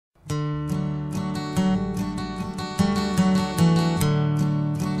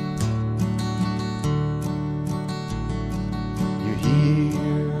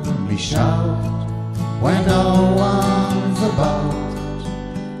when no one's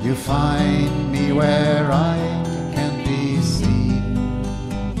about, you find me where I can be seen.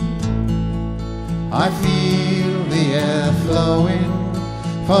 I feel the air flowing,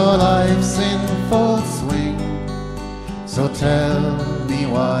 for life's in full swing. So tell me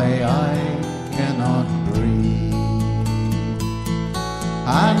why I cannot breathe.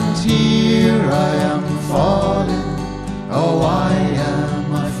 And here I am falling, oh why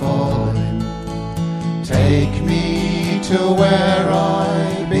am I falling? Take me to where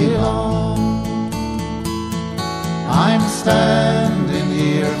I belong. I'm standing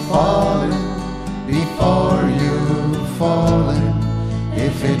here falling, before you falling.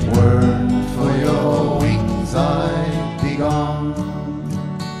 If it weren't for your wings I'd be gone.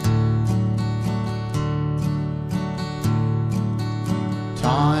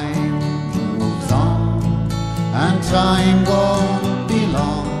 Time moves on, and time won't be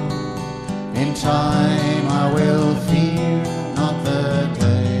long. In time I will fear not the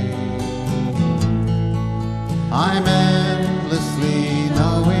day. I'm endlessly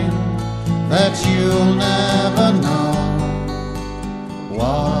knowing that you'll never know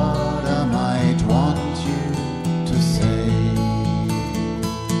what I might want you to say.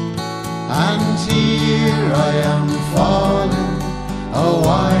 And here I am falling, oh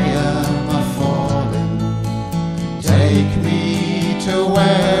why am I falling? Take me to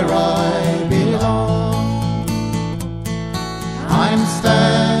where I belong. I'm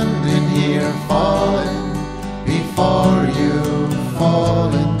standing here falling, before you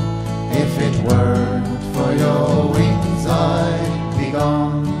falling. If it weren't for your wings I'd be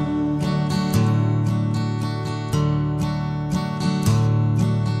gone.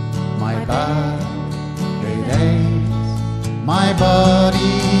 My back it aches, my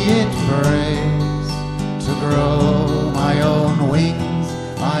body it breaks. To grow my own wings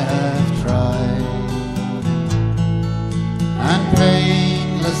I have tried, and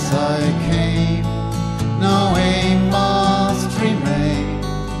painless I came, no aim must remain.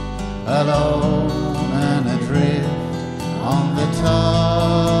 Alone